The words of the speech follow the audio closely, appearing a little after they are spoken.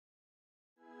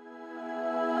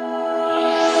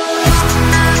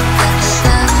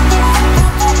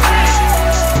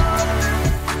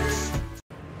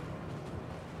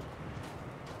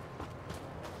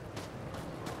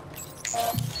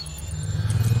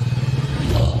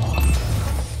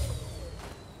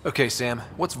Okay, Sam,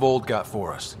 what's Vold got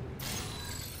for us?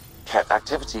 Ket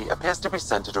activity appears to be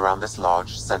centered around this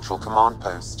large central command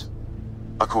post.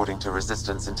 According to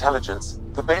Resistance intelligence,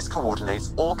 the base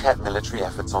coordinates all Ket military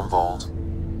efforts on Vold.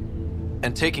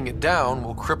 And taking it down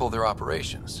will cripple their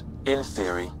operations. In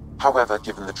theory. However,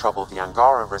 given the trouble the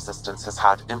Angara Resistance has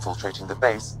had infiltrating the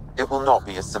base, it will not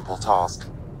be a simple task.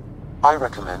 I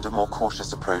recommend a more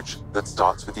cautious approach that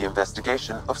starts with the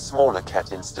investigation of smaller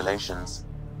Ket installations.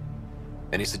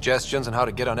 Any suggestions on how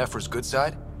to get on Ephra's good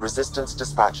side? Resistance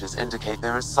dispatches indicate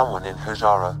there is someone in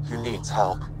Hajara who needs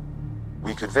help.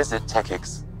 We could visit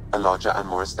Tekix, a larger and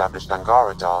more established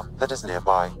Angara Dar that is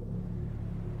nearby.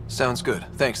 Sounds good.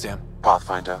 Thanks, Sam.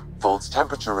 Pathfinder, Vold's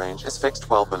temperature range is fixed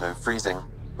well below freezing,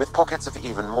 with pockets of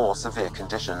even more severe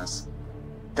conditions.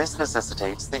 This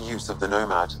necessitates the use of the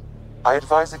Nomad. I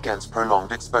advise against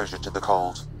prolonged exposure to the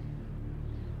cold.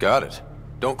 Got it.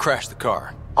 Don't crash the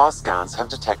car. Our scans have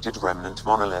detected remnant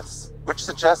monoliths, which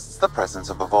suggests the presence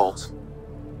of a vault.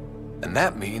 And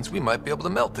that means we might be able to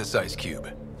melt this ice cube.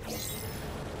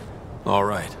 All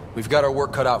right, we've got our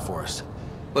work cut out for us.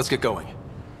 Let's get going.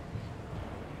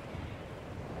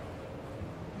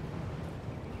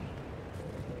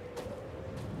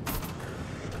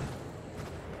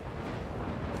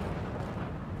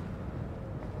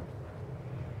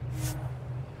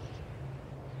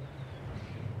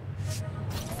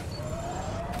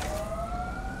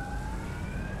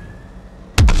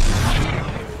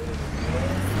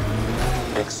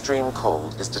 Extreme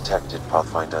cold is detected,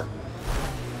 Pathfinder.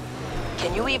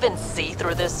 Can you even see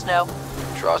through this snow?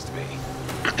 Trust me.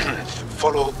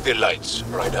 Follow the lights,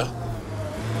 Ryder.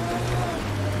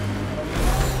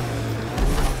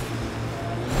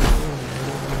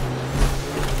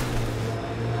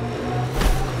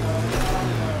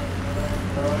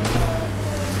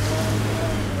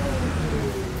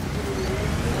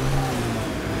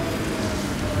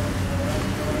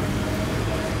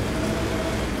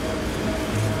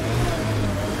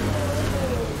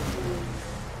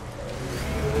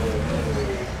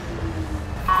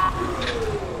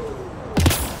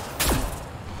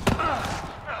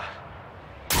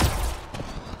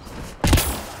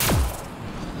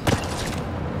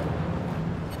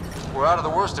 We're out of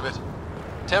the worst of it.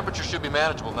 Temperature should be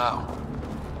manageable now.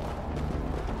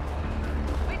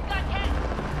 We've got Ket!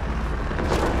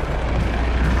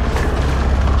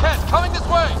 Ket, coming this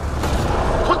way!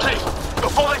 Quickly!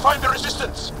 Before they find the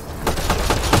resistance!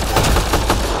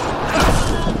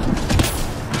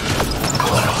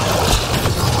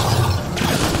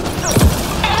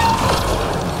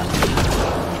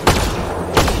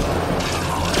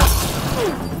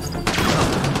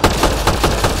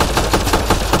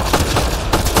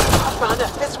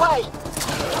 This way!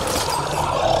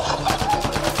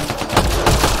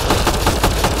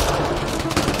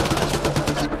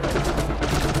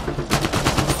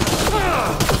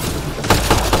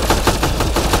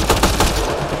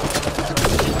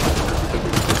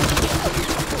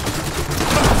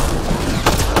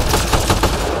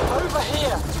 Over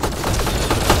here!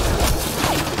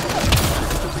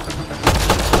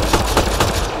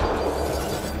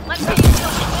 Let's see.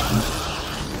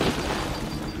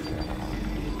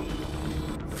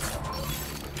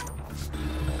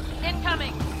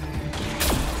 Incoming!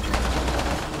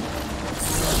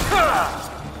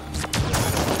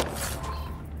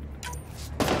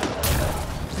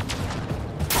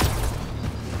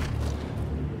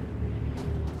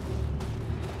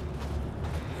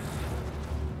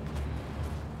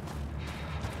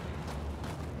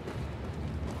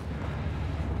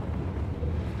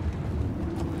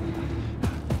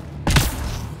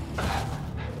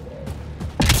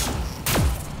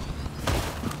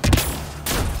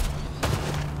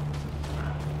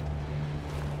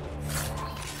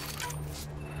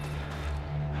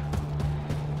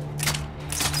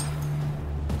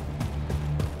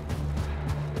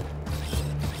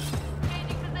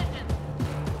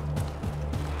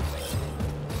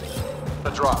 A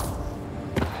drop.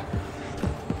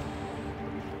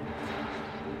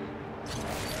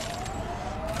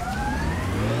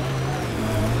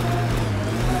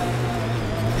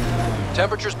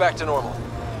 Temperature's back to normal.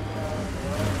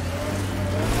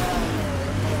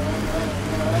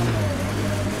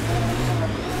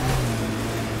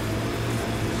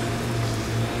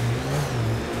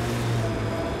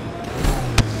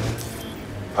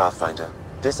 Pathfinder,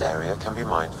 this area can be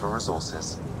mined for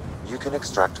resources. You can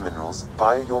extract minerals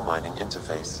via your mining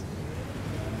interface.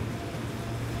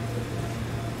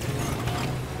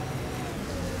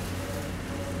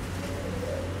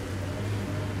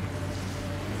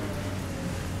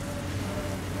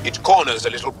 It corners a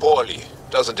little poorly,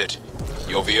 doesn't it?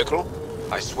 Your vehicle?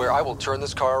 I swear I will turn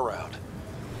this car around.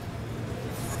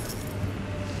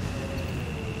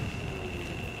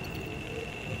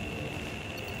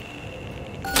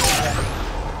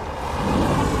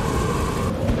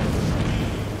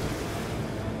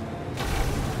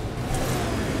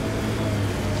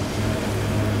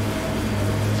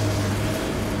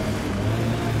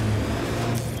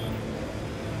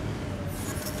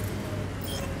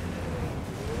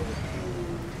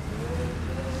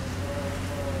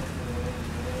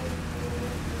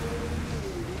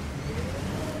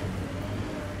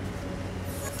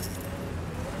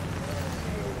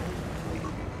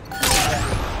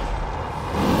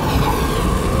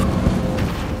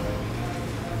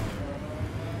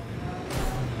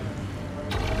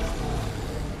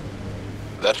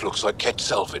 That looks like Ket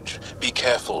salvage. Be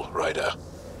careful, Ryder.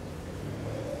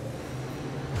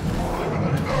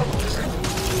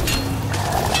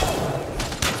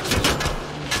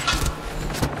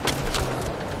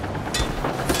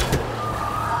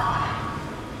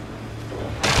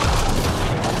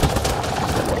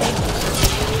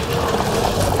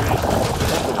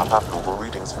 Abnormal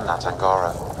readings from that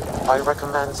Angara. I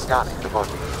recommend scanning the body.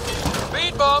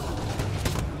 Speed bump!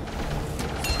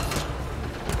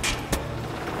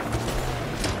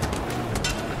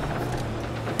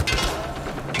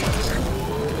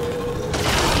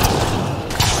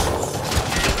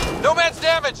 No man's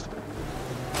damaged!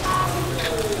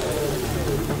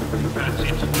 That's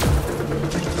it.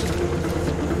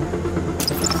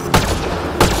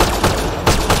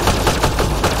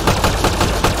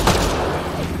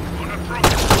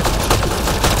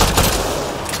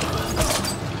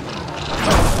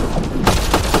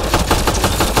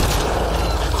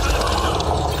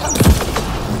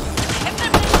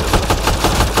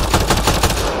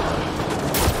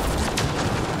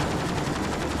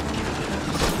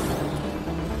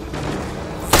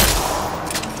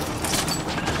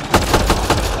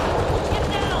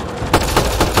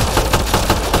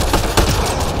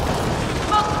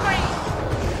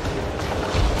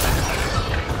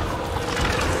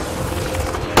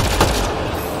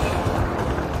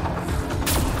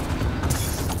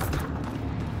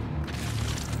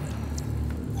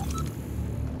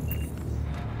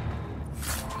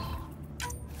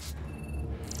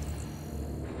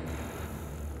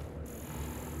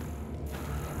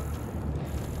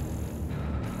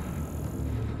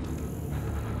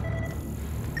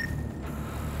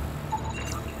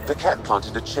 The Ket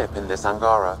planted a chip in this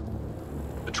Angara.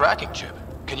 A tracking chip.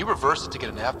 Can you reverse it to get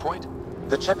a nav point?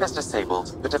 The chip is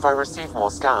disabled, but if I receive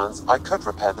more scans, I could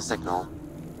repair the signal.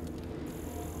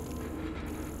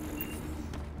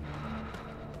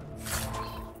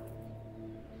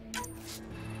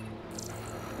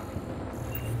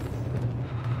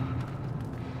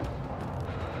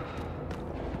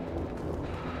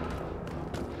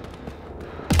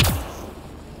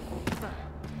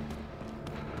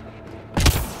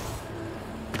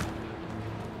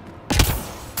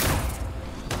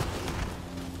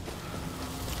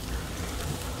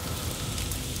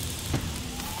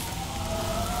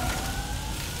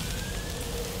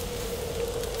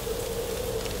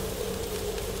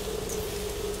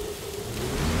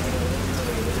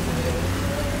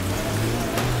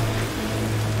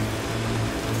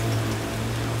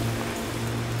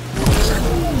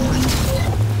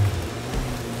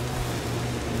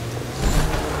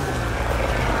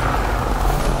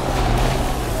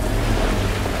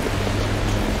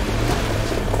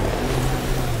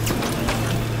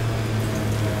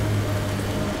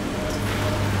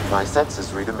 My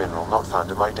sensors read a mineral not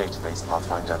found in my database,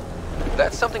 Pathfinder.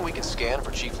 That's something we can scan for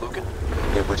Chief Lucan?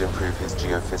 It would improve his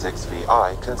geophysics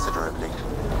VI considerably.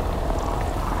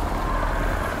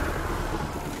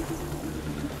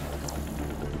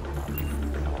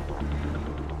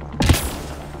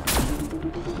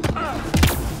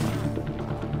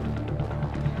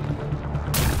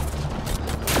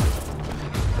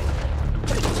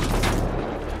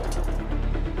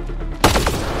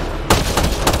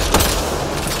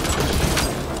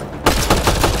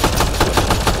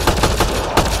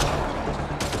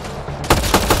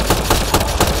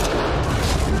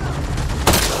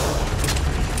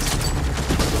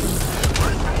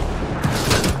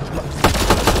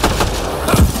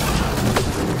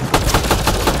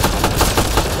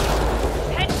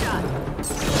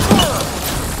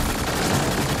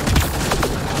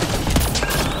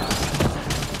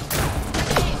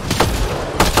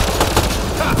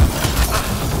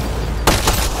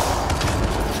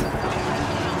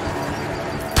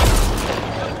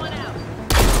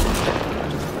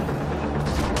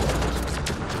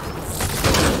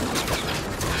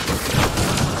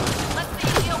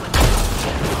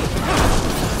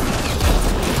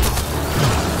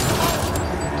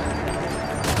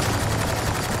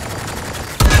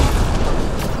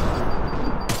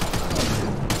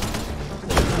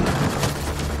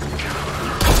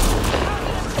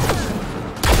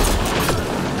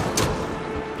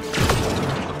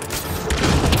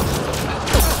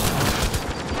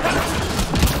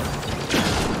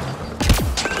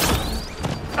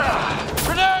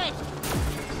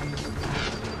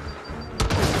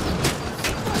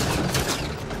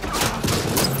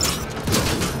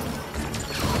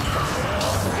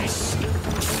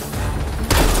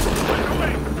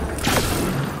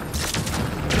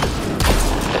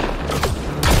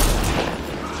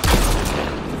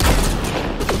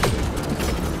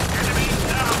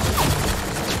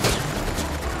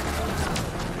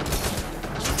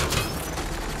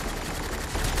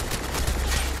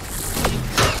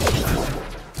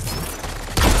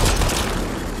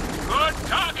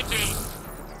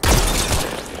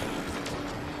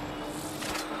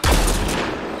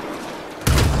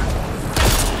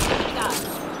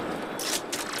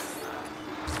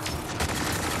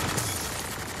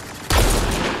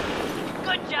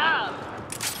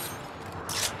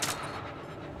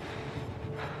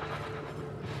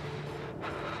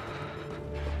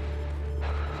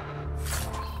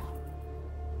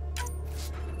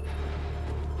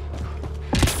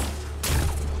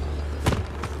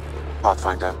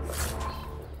 Pathfinder.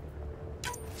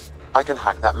 I can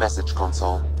hack that message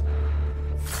console.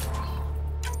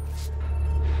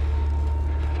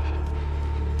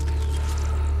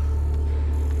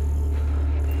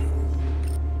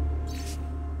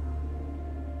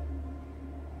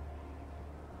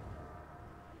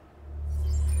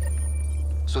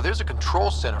 So there's a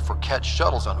control center for Ket's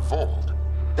shuttles on Vold.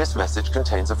 This message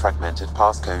contains a fragmented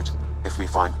passcode. If we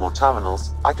find more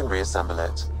terminals, I can reassemble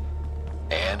it.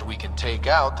 And we can take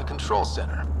out the control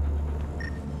center.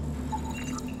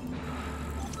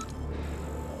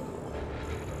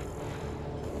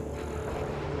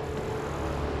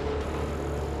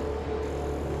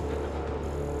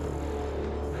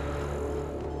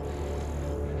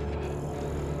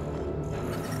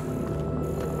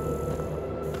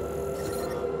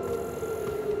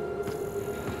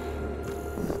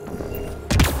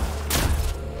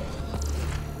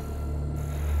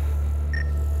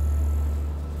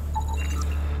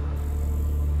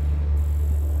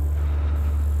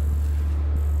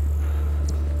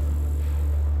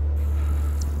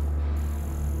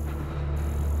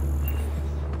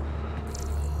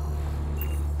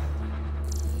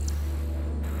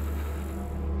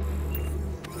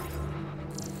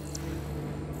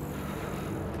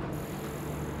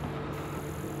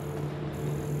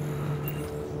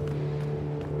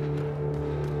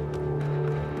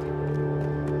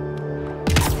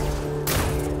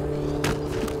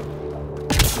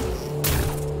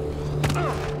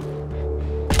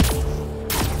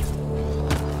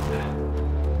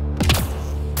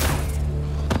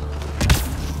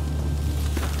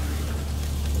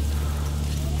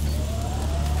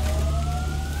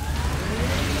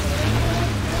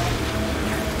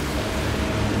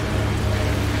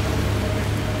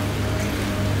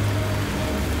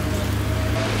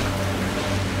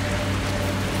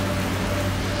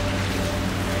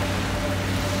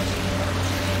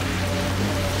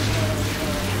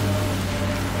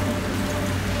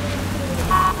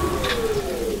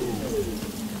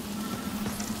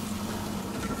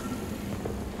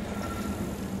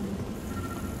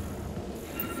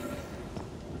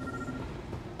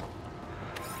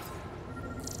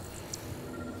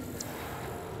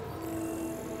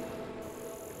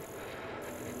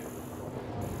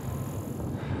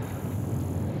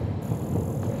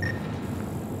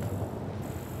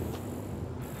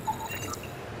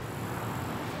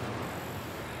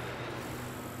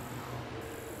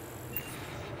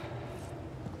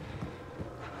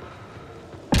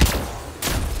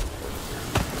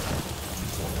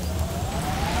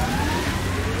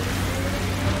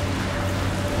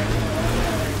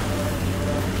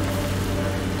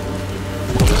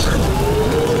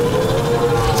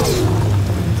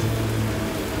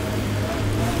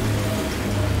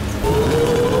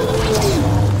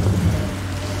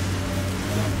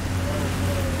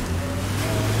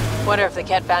 Wonder if the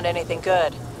cat found anything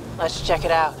good. Let's check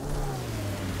it out.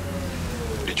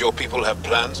 Did your people have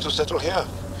plans to settle here?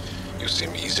 You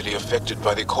seem easily affected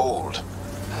by the cold.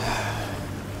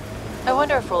 I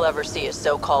wonder if we'll ever see a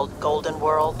so-called golden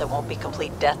world that won't be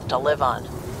complete death to live on.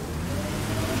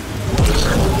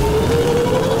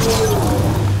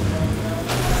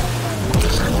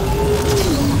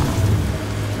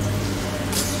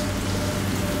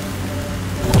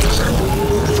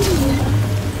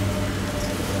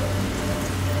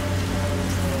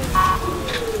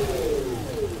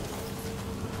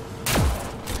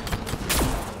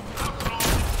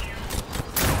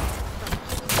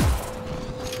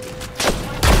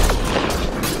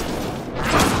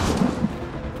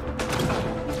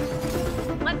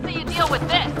 Let's see you deal with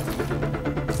this!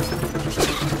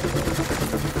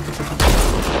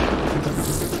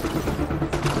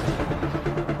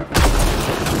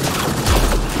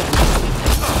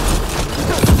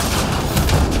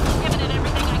 Giving it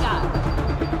everything I got.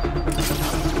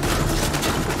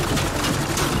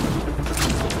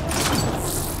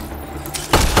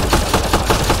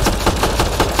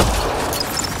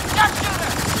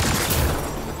 Sharpshooter!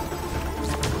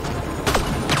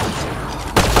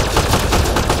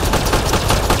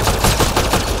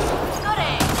 Good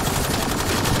aim.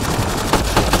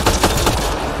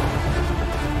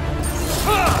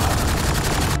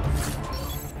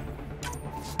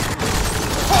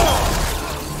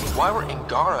 Why were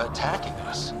Ingara attacking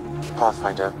us?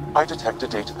 Pathfinder, I detect a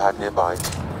datapad nearby.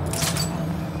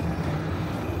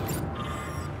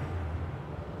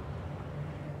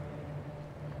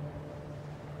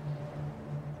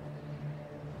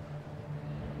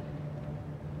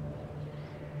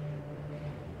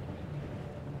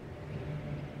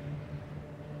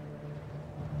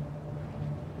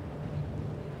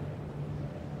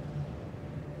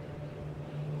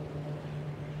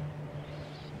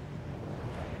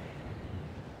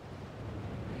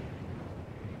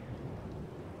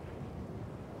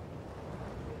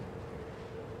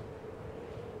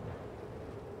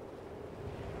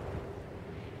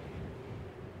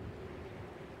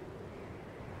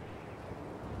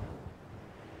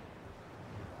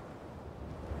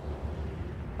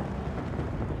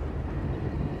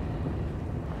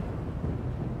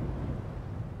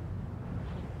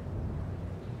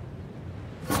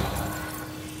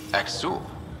 Axul.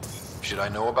 Should I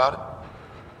know about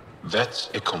it?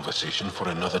 That's a conversation for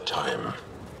another time.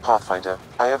 Pathfinder,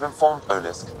 I have informed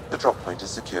Olisk. The drop point is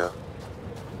secure.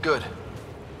 Good.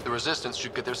 The Resistance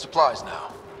should get their supplies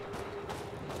now.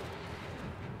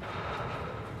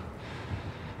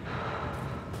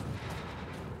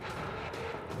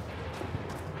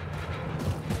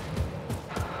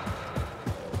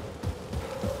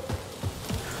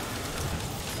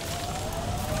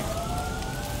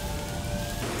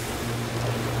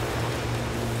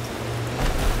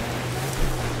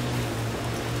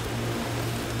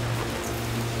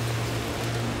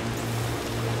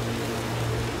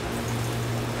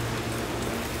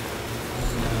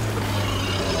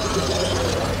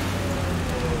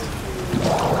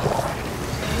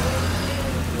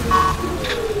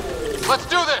 Let's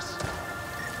do this!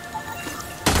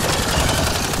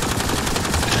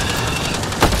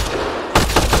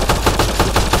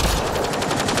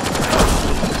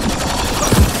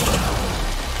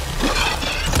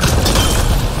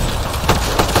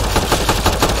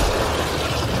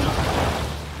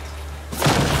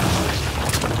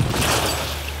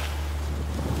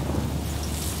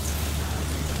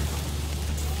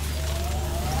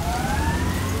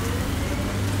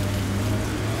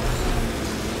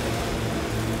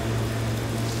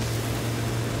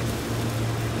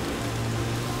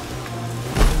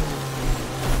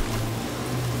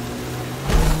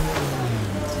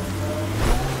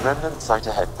 Remnant site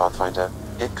ahead, Pathfinder.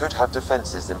 It could have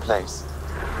defenses in place.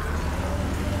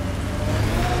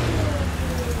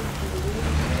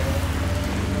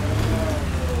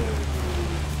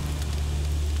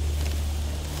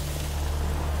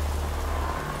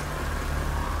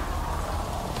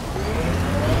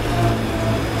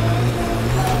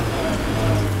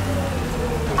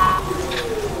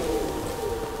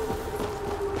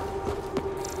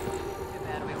 Too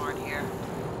bad we weren't here.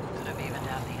 Could have evened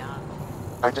out the odds.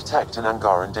 I detect an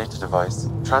Angaran data device,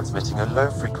 transmitting a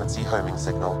low-frequency homing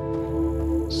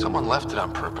signal. Someone left it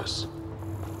on purpose.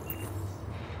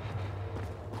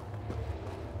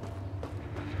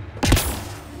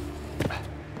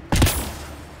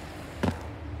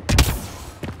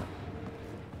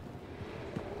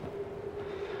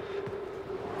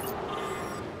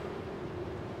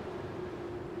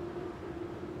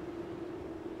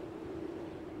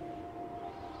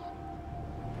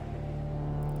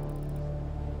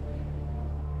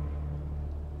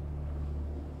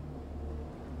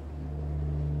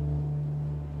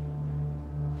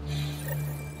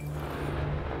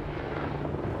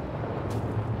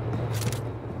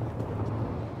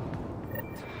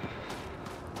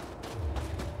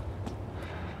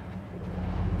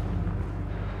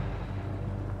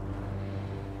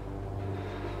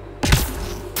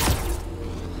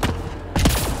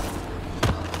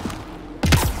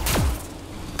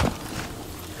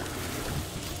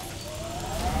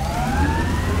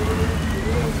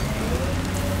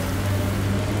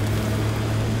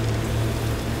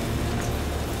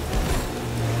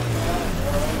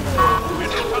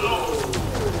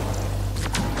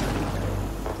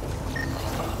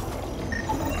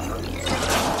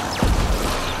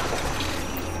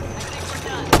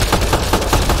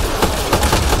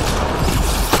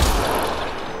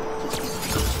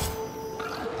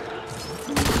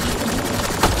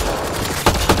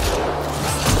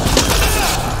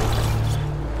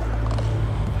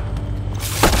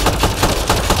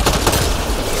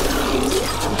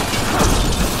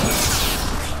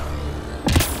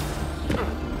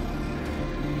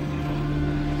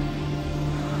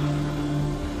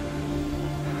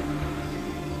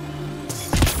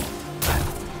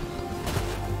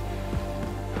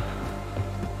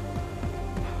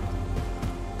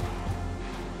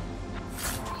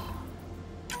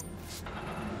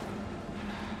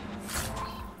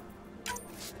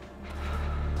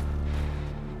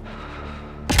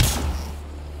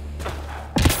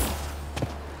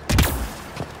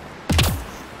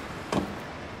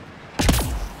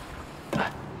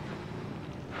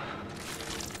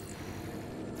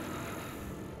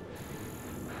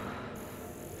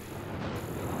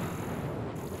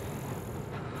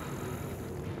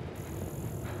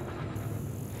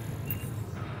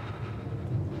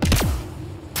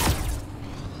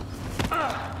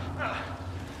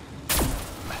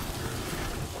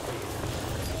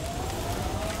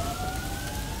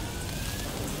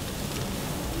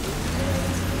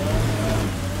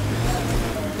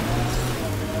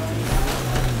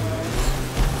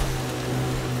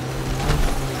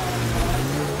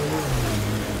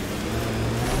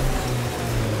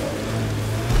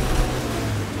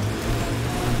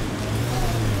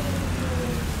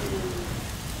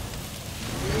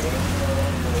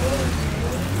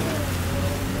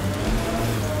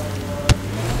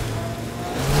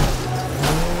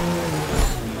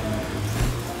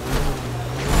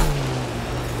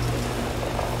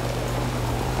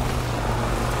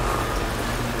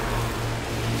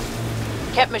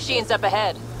 machines up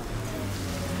ahead.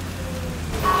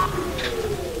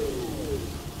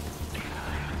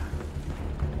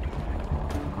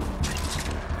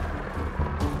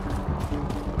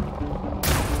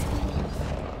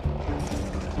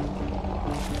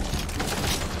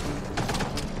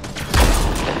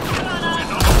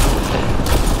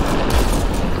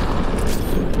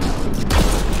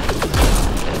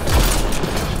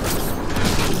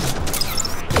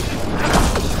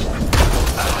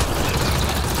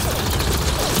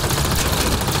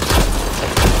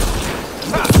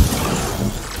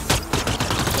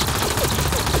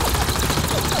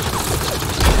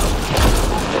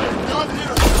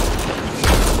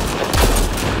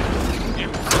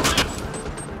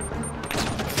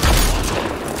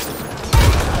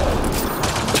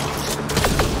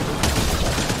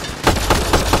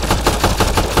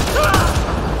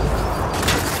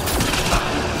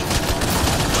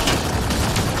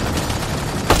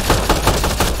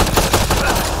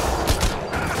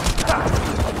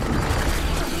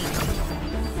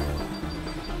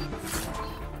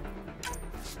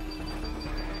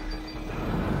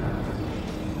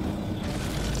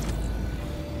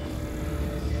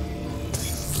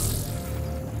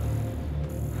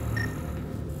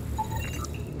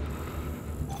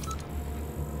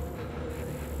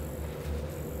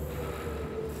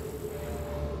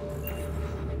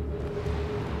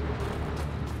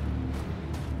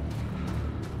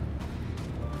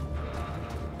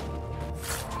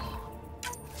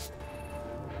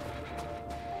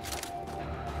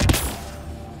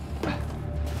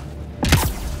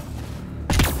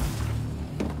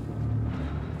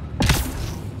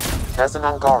 There's an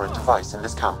Angaran device in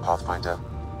this camp, Pathfinder.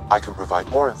 I can provide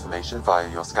more information via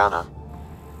your scanner.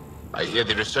 I hear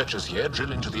the researchers here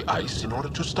drill into the ice in order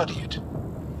to study it.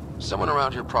 Someone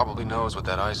around here probably knows what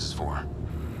that ice is for.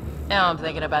 Now I'm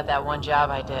thinking about that one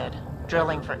job I did.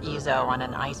 Drilling for Ezo on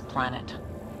an ice planet.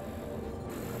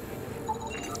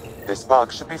 This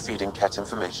bug should be feeding Ket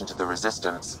information to the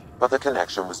Resistance, but the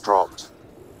connection was dropped.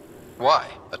 Why?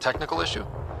 A technical issue?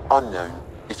 Unknown.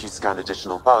 If you scan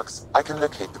additional bugs, I can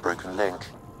locate the broken link.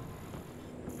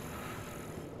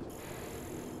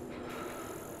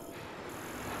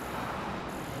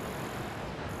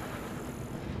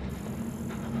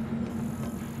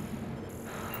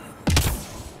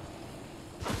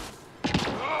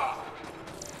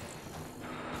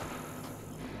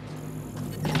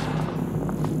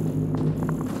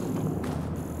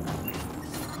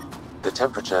 The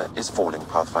temperature is falling,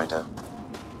 Pathfinder.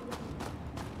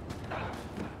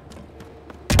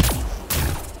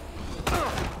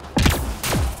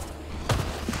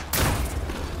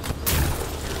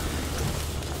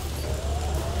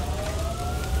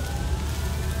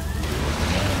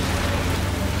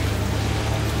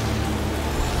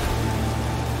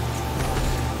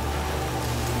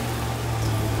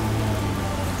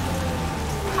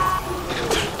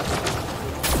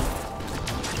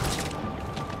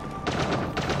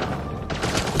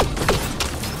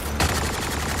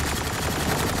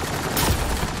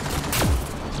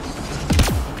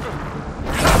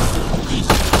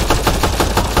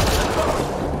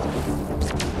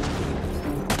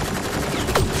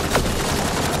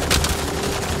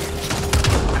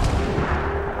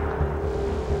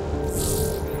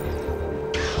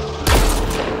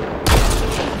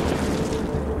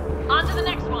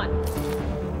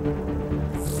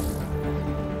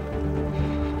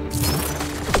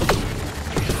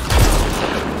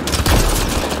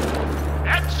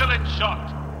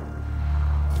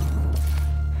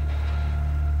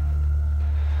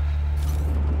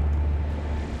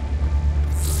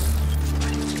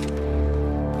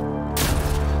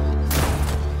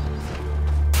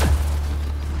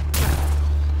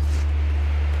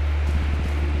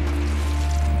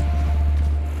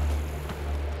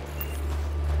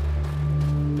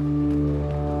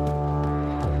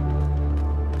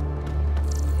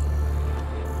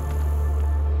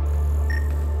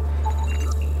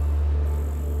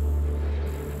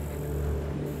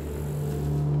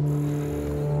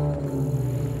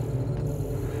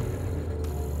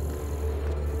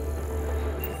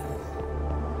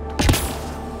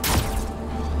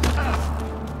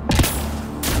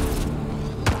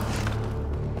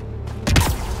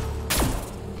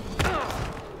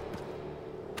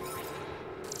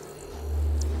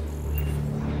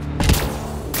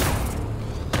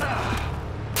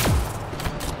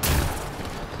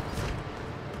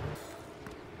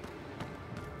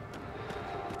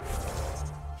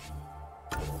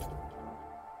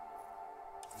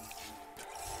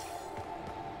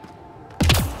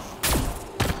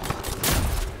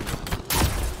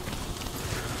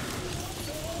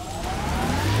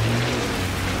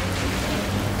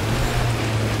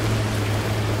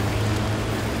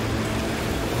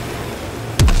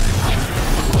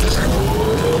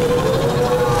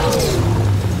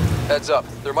 Heads up,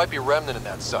 there might be a remnant in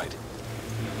that site.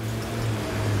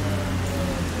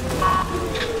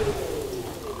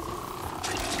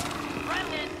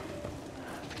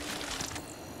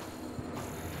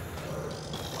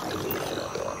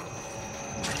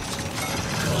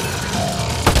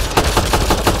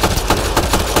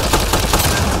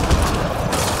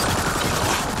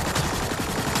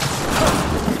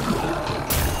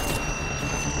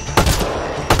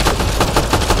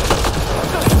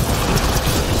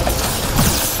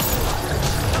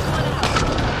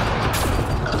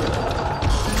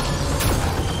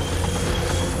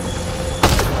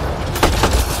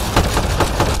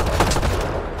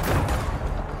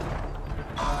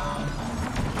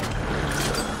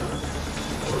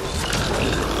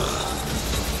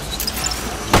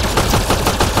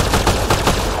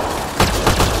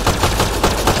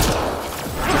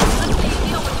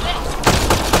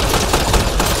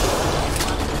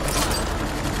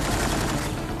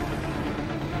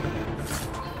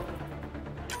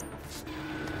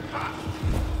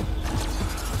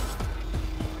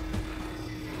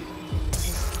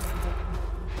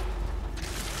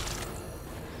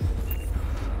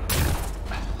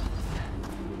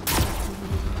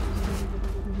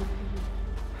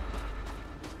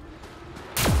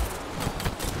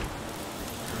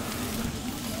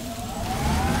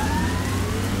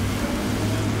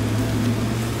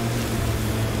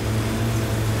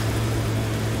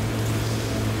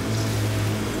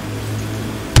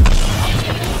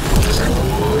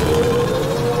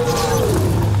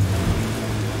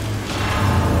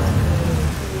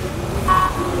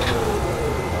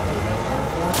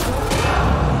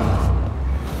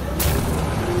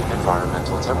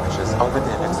 Environmental temperatures are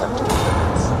within acceptable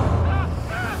limits.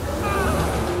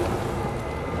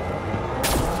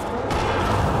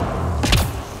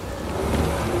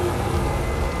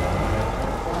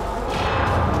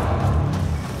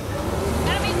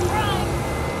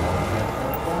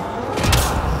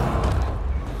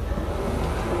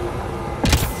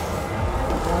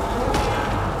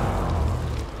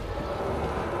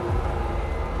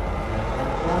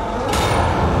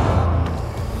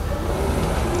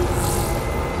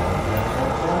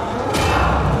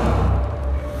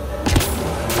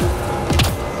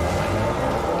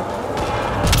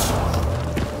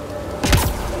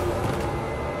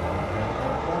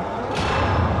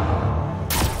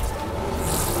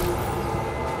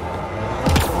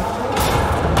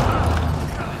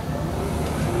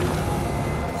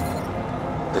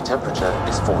 The temperature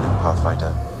is falling, Pathfinder.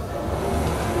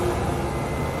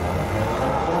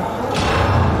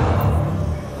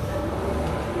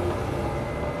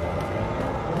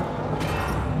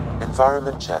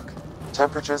 Environment check.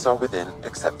 Temperatures are within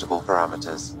acceptable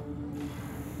parameters.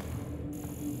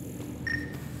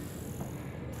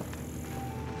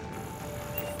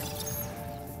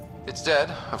 It's dead,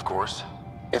 of course.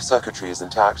 If circuitry is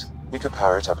intact, we could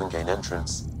power it up and gain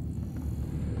entrance.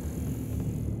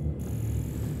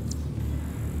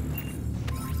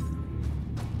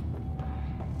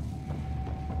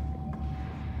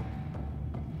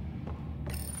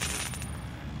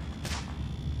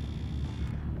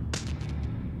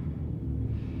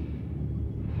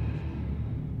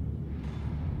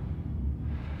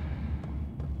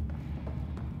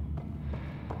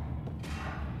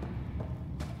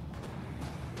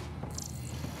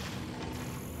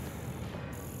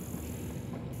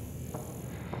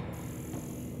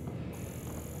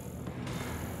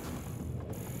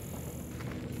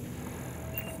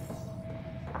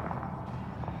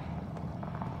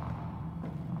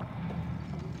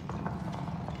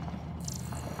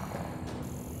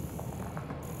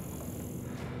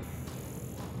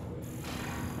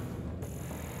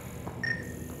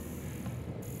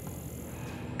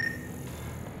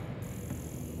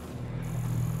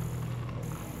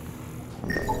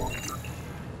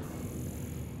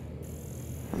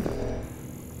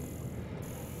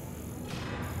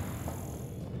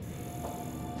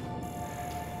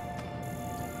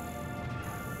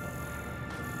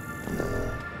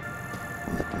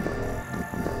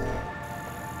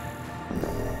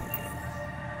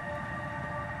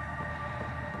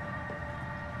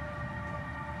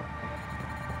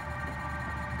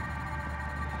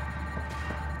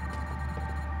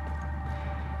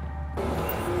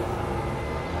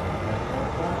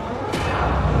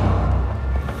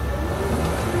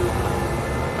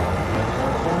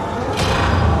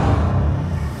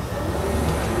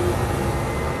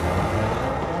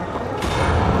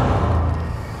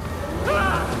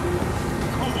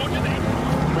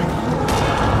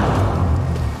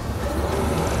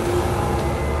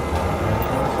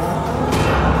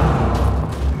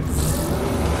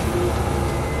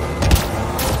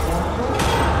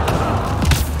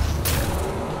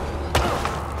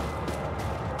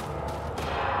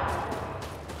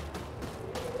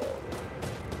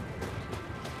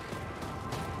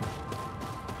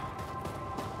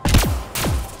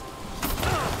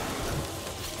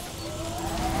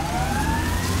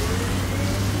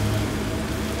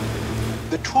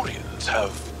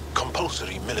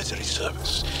 compulsory military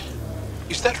service.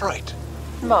 Is that right?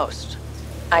 Most.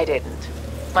 I didn't.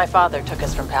 My father took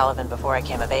us from Palaven before I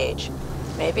came of age.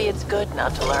 Maybe it's good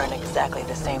not to learn exactly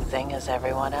the same thing as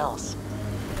everyone else.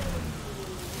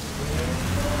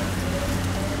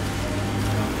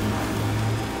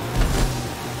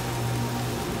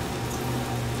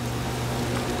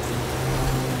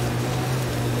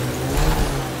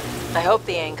 I hope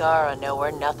the Angara know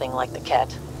we're nothing like the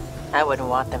Ket. I wouldn't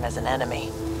want them as an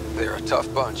enemy. They're a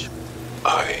tough bunch.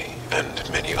 I, and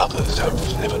many others, have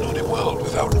never known a world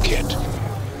without Ket.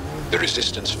 The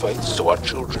Resistance fights so our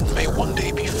children may one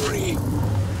day be free.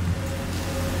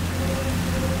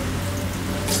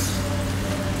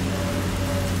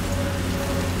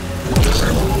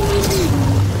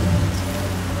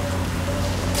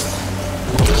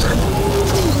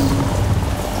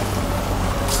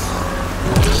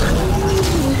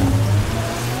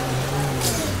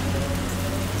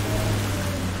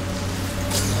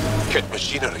 Ket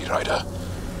machinery, Ryder.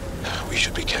 We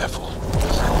should be careful.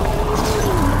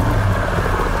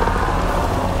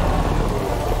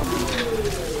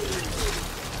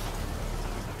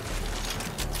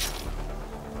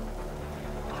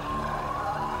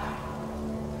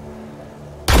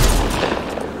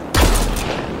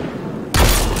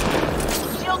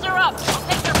 Shields are up! I'll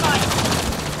take their fire!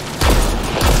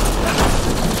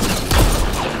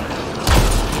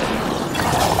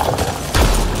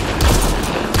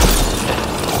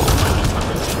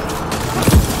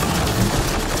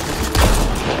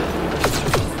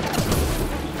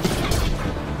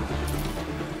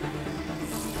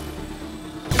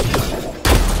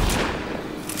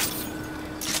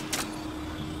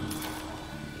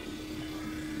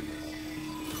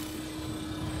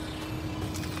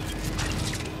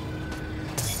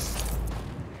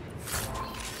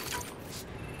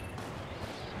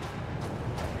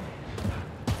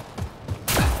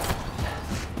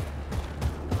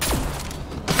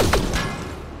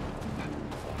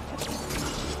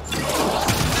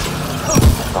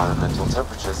 Environmental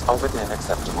temperatures are within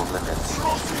acceptable limits.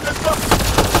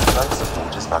 Life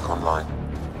support is back online.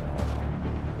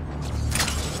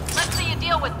 Let's see you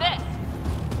deal with this!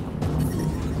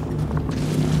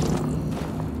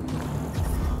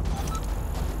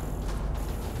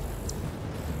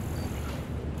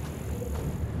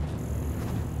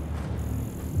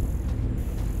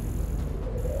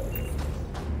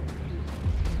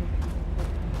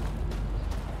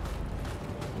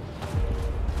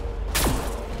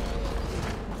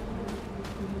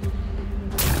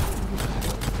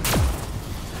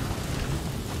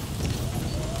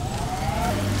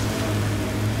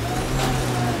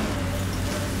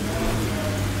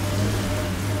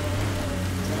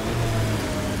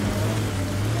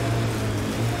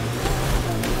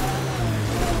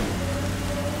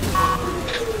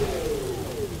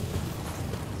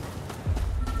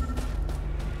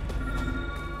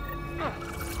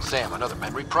 Sam, another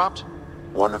memory prompt?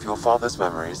 One of your father's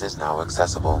memories is now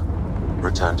accessible.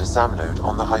 Return to Sam Node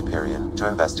on the Hyperion to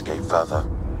investigate further.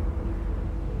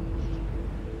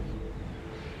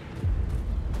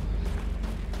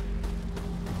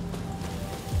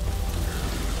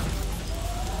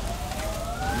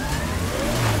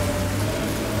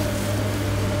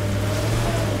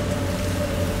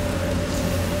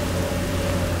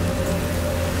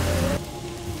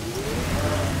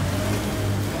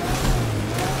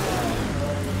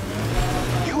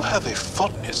 You have a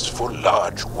fondness for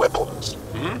large weapons,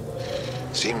 hmm?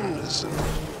 Seems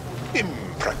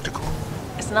impractical.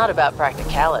 It's not about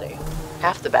practicality.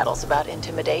 Half the battle's about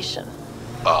intimidation.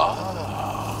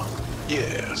 Ah,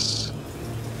 yes.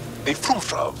 The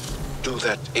Frumfrav do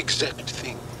that exact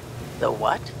thing. The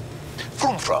what?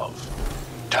 Frumfrav.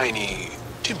 Tiny,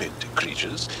 timid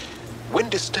creatures. When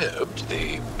disturbed,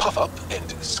 they puff up and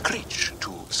screech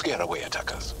to scare away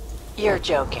attackers. You're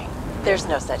joking. There's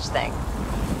no such thing.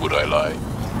 Would I lie?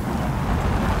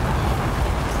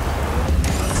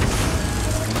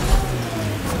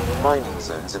 Mining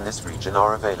zones in this region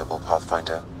are available,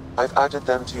 Pathfinder. I've added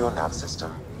them to your nav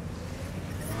system.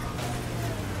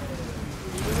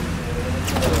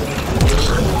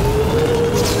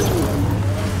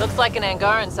 Looks like an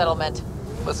Angaran settlement.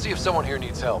 Let's see if someone here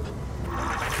needs help.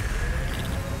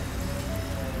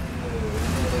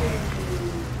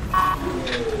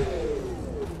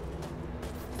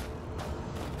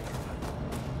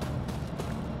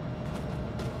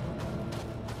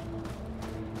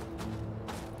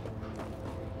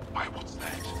 Why, what's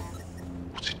that?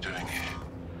 What's it doing here?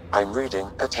 I'm reading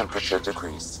a temperature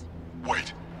decrease.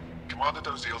 Wait. Commander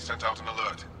Dozil sent out an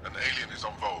alert. An alien is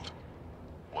on Vold.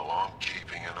 Well, I'm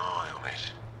keeping an eye on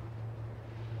it.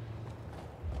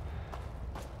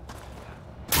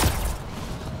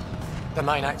 The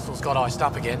main axle's got iced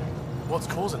up again. What's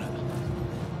causing it?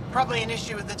 Probably an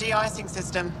issue with the de-icing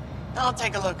system. I'll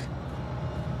take a look.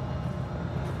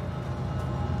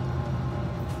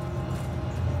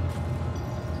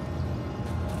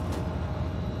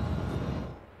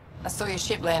 I saw your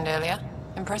ship land earlier.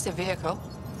 Impressive vehicle.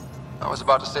 I was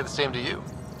about to say the same to you.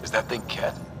 Is that thing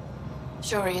Ket?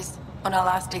 Sure is. On our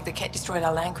last dig, the Ket destroyed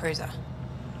our land cruiser.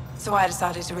 So I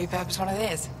decided to repurpose one of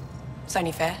theirs. It's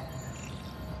only fair.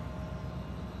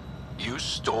 You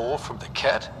stole from the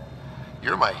Ket?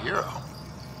 You're my hero.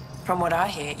 From what I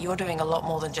hear, you're doing a lot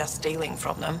more than just stealing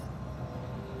from them.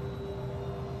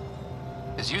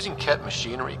 Is using Ket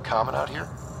machinery common out here?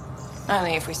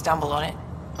 Only if we stumble on it,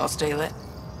 or steal it.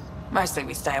 Mostly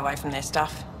we stay away from their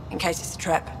stuff, in case it's a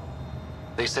trap.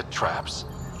 They set traps?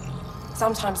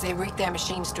 Sometimes they rig their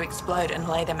machines to explode and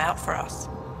lay them out for us.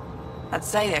 I'd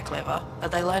say they're clever,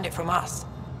 but they learned it from us.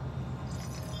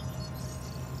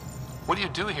 What do you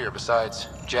do here besides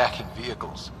jacking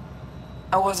vehicles?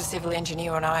 I was a civil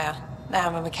engineer on Aya. Now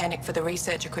I'm a mechanic for the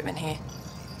research equipment here.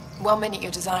 1 minute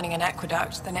you're designing an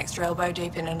aqueduct, the next you're elbow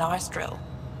deep in an ice drill.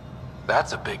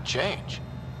 That's a big change.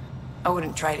 I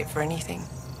wouldn't trade it for anything.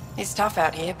 It's tough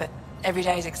out here, but every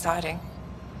day's exciting.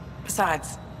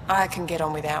 Besides, Aya can get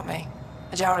on without me.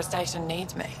 Ajara Station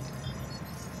needs me.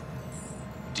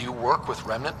 Do you work with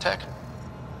Remnant tech?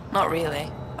 Not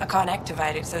really. I can't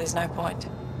activate it, so there's no point.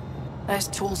 Those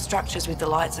tool structures with the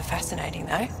lights are fascinating,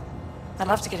 though. I'd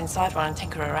love to get inside one and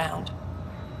tinker around.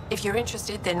 If you're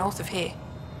interested, they're north of here.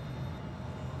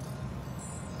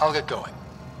 I'll get going.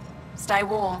 Stay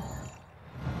warm.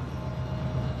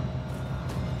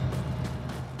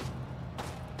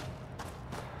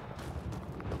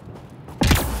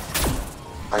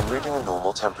 I'm reading a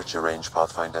normal temperature range,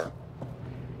 Pathfinder.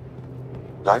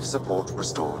 Life support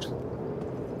restored.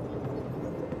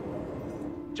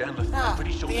 Ah, I'm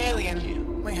pretty sure the there's something alien. here.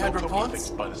 We heard Probably reports.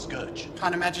 affected by the scourge.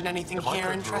 Can't imagine anything The here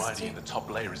microbe interests variety you. in the top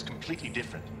layer is completely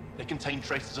different. They contain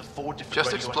traces of 4 different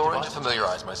Just radioactive exploring to isotopes.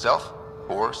 familiarize myself,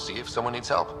 or see if someone needs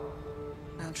help.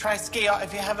 Now try Skiot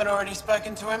if you haven't already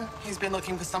spoken to him. He's been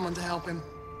looking for someone to help him.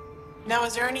 Now,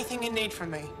 is there anything you need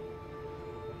from me?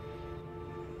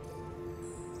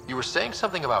 You were saying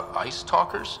something about ice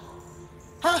talkers?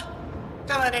 Huh?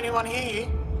 Don't let anyone hear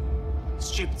you.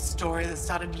 Stupid story that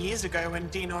started years ago when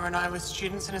Dinor and I were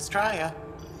students in Australia.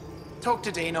 Talk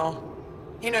to Dinor.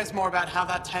 He knows more about how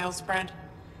that tale spread.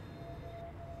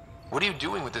 What are you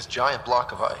doing with this giant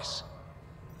block of ice?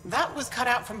 That was cut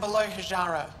out from below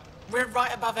Hijara. We're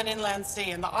right above an inland sea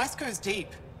and the ice goes deep.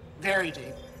 Very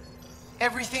deep.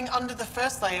 Everything under the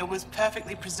first layer was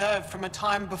perfectly preserved from a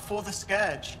time before the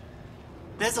Scourge.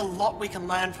 There's a lot we can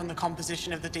learn from the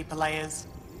composition of the deeper layers.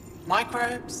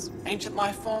 Microbes, ancient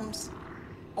life forms,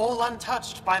 all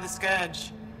untouched by the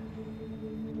Scourge.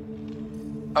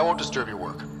 I won't disturb your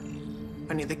work.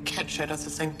 Only the Ket showed us the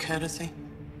same courtesy.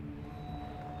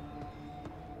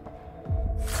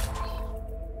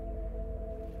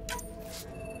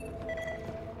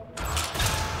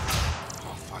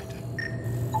 I'll find it.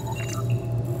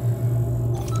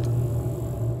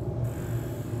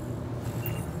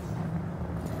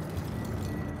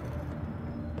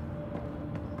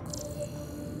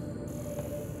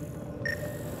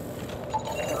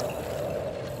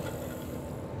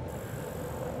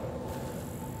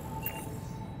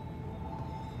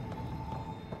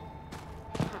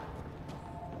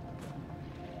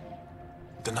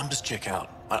 The numbers check out.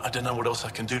 I don't know what else I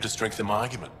can do to strengthen my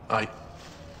argument.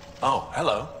 Oh,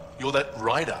 hello. You're that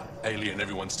rider alien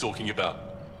everyone's talking about.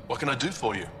 What can I do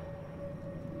for you?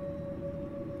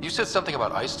 You said something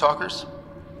about ice talkers?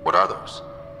 What are those?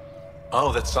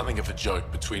 Oh, that's something of a joke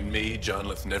between me,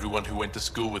 Journalist, and everyone who went to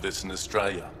school with us in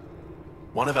Australia.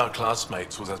 One of our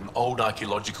classmates was at an old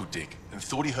archaeological dig and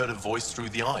thought he heard a voice through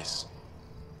the ice.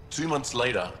 2 months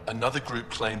later, another group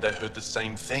claimed they heard the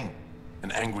same thing,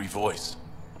 an angry voice.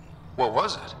 What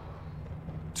was it?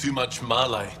 Too much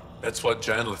Malay, that's what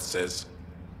Journalist says.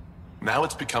 Now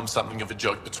it's become something of a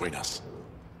joke between us.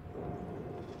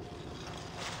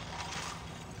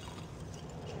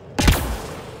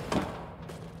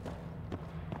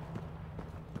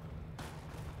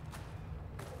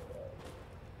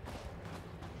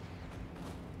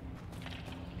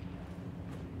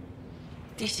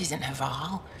 This isn't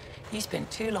Haval. You spend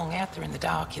too long out there in the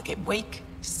dark, you'll get weak,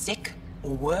 sick,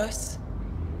 or worse.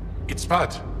 It's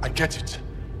bad. I get it.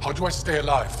 How do I stay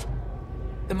alive?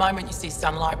 The moment you see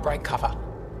sunlight, break cover.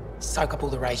 Soak up all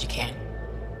the rays you can.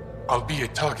 I'll be a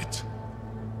target.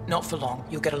 Not for long.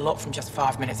 You'll get a lot from just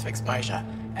 5 minutes of exposure.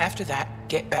 After that,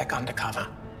 get back under cover.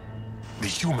 The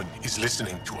human is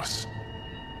listening to us.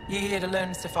 You here to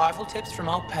learn survival tips from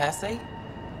old Percy?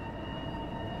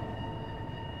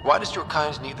 Why does your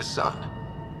kind need the sun?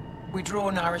 We draw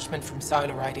nourishment from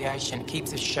solar radiation. It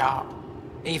keeps us sharp.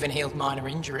 Even heals minor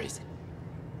injuries.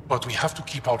 But we have to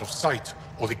keep out of sight,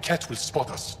 or the cat will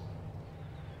spot us.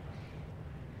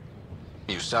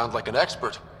 You sound like an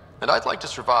expert, and I'd like to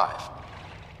survive.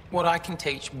 What I can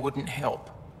teach wouldn't help.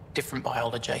 Different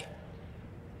biology.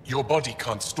 Your body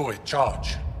can't store a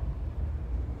charge.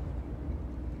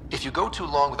 If you go too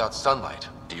long without sunlight,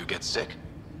 do you get sick?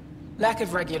 Lack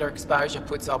of regular exposure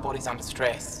puts our bodies under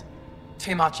stress.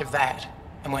 Too much of that,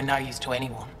 and we're no use to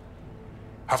anyone.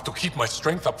 Have to keep my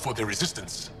strength up for the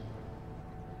resistance.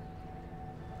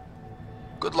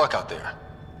 Good luck out there.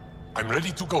 I'm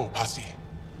ready to go, Passy.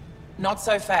 Not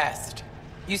so fast.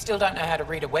 You still don't know how to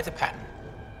read a weather pattern.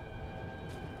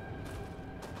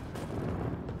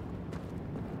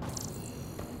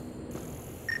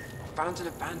 Found an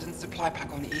abandoned supply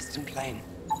pack on the eastern plain.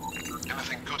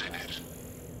 Anything good in it?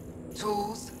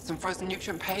 Tools, some frozen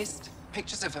nutrient paste,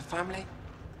 pictures of a family.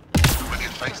 Familiar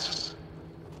faces?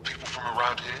 People from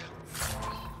around here?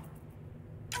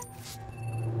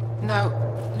 No,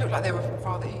 looked like they were from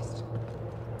farther east.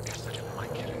 Guess I didn't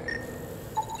like it.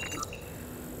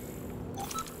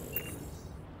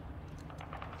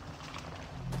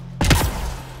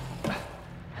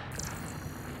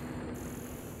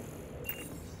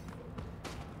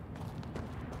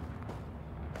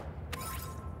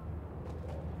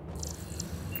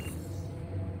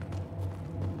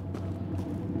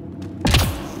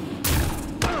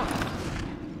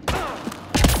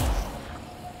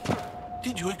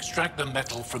 Did you extract the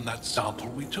metal from that sample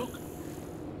we took?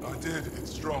 I did.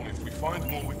 It's strong. If we find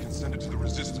more, we can send it to the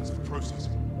Resistance for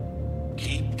processing.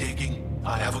 Keep digging.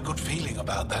 I have a good feeling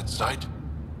about that site.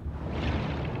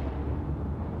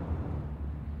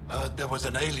 Heard there was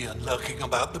an alien lurking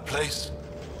about the place.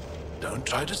 Don't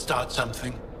try to start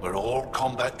something. We're all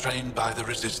combat trained by the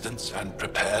Resistance and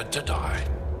prepared to die.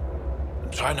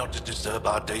 And try not to disturb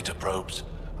our data probes.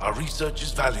 Our research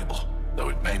is valuable, though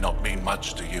it may not mean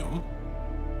much to you.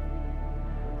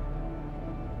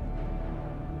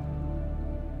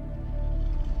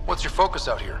 What's your focus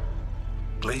out here?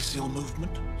 Glacial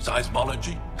movement,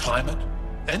 seismology, climate,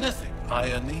 anything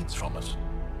Aya needs from us.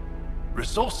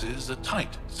 Resources are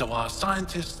tight, so our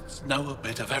scientists know a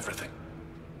bit of everything.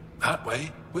 That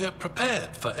way, we're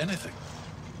prepared for anything.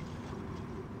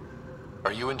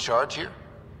 Are you in charge here?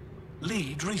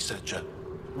 Lead researcher.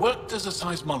 Worked as a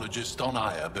seismologist on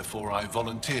Aya before I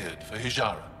volunteered for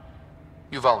Hijara.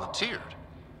 You volunteered?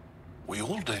 We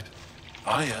all did.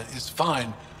 Aya is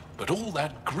fine, but all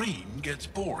that green gets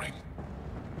boring.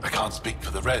 I can't speak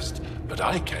for the rest, but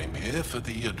I came here for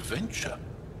the adventure.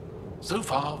 So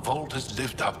far, Vault has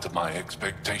lived up to my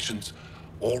expectations.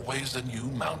 Always a new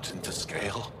mountain to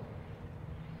scale.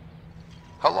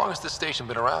 How long has this station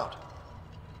been around?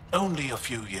 Only a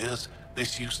few years.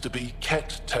 This used to be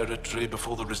Ket territory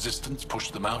before the Resistance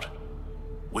pushed them out.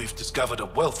 We've discovered a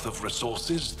wealth of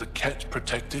resources the Ket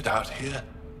protected out here.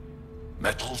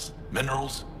 Metals,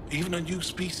 minerals, even a new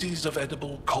species of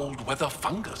edible cold weather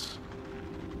fungus.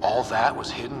 All that was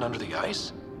hidden under the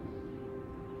ice?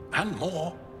 And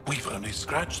more. We've only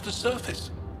scratched the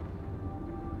surface.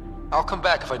 I'll come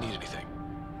back if I need anything.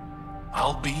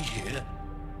 I'll be here.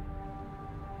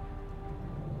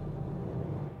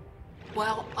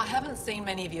 Well, I haven't seen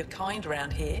many of your kind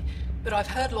around here, but I've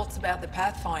heard lots about the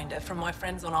Pathfinder from my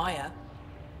friends on Aya.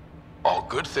 All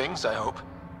good things, I hope.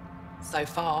 So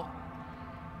far.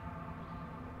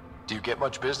 Do you get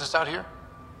much business out here?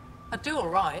 I do all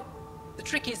right. The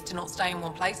trick is to not stay in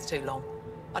one place too long.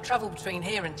 I travel between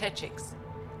here and Techix.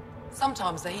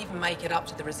 Sometimes I even make it up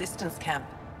to the Resistance camp.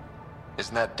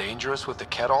 Isn't that dangerous with the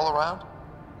Ket all around?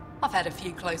 I've had a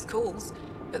few close calls,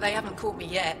 but they haven't caught me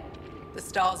yet. The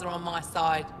stars are on my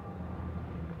side.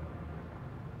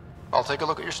 I'll take a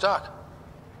look at your stock.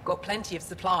 Got plenty of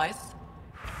supplies.